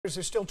Are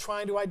still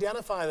trying to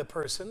identify the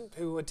person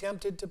who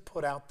attempted to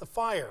put out the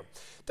fire.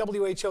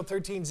 WHO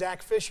 13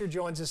 Zach Fisher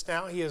joins us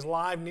now. He is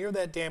live near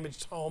that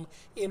damaged home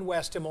in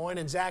West Des Moines.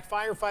 And Zach,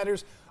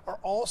 firefighters are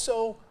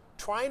also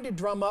trying to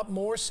drum up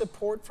more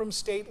support from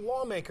state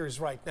lawmakers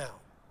right now.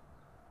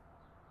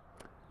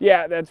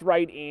 Yeah, that's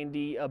right,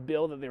 Andy. A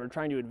bill that they were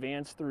trying to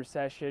advance through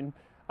session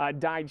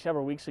died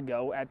several weeks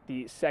ago at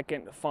the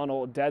second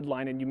funnel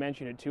deadline, and you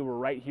mentioned it too. We're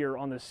right here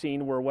on the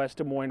scene where West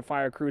Des Moines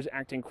fire crews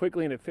acting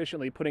quickly and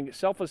efficiently, putting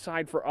self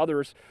aside for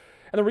others.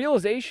 And the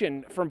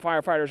realization from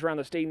firefighters around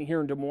the state and here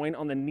in Des Moines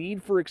on the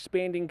need for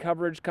expanding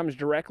coverage comes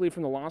directly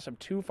from the loss of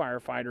two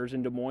firefighters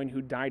in Des Moines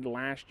who died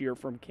last year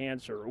from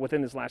cancer,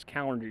 within this last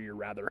calendar year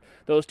rather.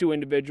 Those two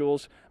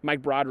individuals,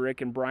 Mike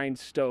Broderick and Brian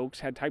Stokes,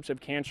 had types of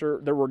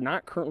cancer that were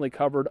not currently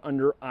covered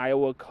under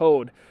Iowa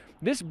code.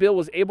 This bill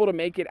was able to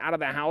make it out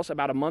of the House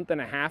about a month and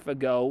a half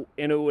ago,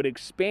 and it would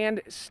expand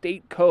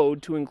state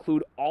code to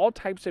include all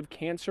types of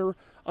cancer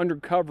under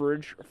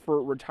coverage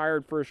for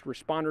retired first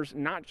responders,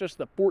 not just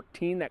the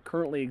 14 that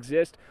currently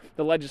exist.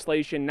 The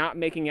legislation not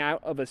making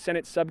out of a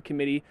Senate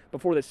subcommittee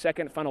before the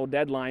second funnel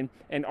deadline,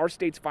 and our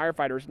state's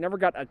firefighters never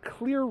got a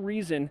clear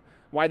reason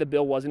why the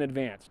bill wasn't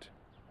advanced.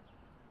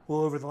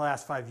 Well, over the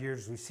last 5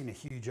 years, we've seen a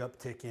huge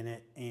uptick in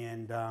it,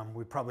 and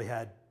we probably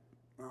had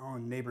a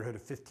neighborhood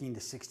of 15 to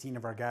 16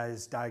 of our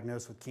guys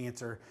diagnosed with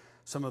cancer.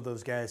 Some of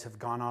those guys have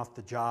gone off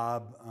the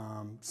job.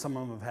 Some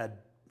of them have had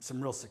some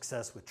real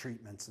success with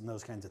treatments and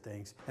those kinds of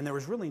things. And there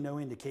was really no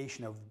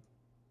indication of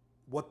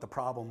what the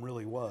problem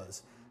really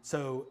was.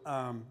 So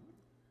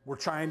we're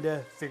trying to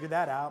figure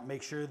that out,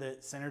 make sure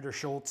that Senator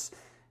Schultz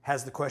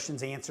has the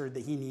questions answered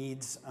that he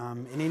needs,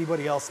 and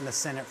anybody else in the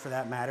Senate for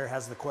that matter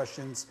has the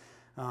questions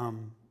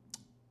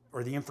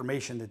or the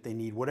information that they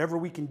need. Whatever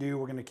we can do,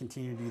 we're going to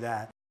continue to do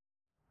that.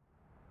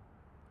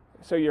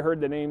 So you heard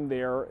the name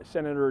there,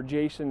 Senator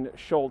Jason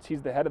Schultz.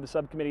 He's the head of the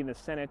subcommittee in the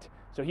Senate.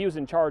 So he was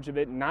in charge of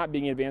it not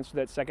being advanced to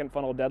that second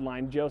funnel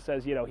deadline. Joe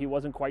says, he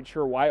wasn't quite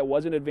sure why it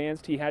wasn't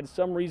advanced. He had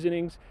some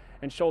reasonings,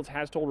 and Schultz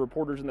has told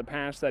reporters in the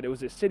past that it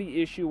was a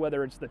city issue,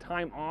 whether it's the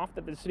time off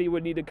that the city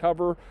would need to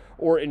cover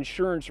or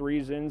insurance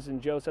reasons.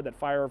 And Joe said that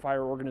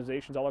firefighter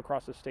organizations all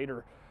across the state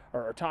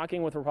are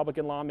talking with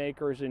Republican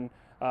lawmakers and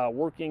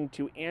working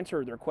to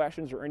answer their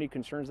questions or any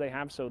concerns they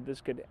have, so this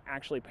could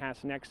actually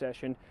pass next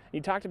session. He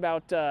talked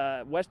about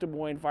West Des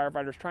Moines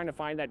firefighters trying to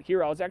find that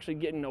hero. I was actually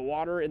getting the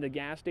water in the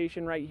gas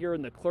station right here,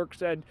 and the clerk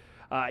said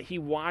he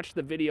watched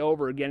the video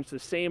over against the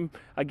same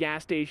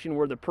gas station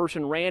where the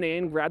person ran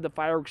in, grabbed the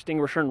fire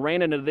extinguisher, and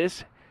ran into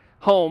this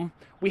home.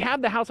 We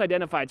have the house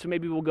identified, so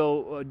maybe we'll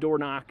go door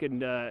knock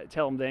and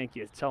tell them thank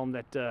you. Tell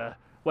them that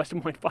West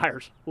Des Moines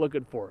Fire's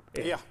looking for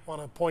it. Yeah,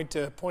 want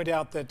to point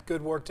out that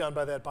good work done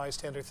by that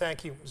bystander.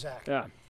 Thank you, Zach. Yeah.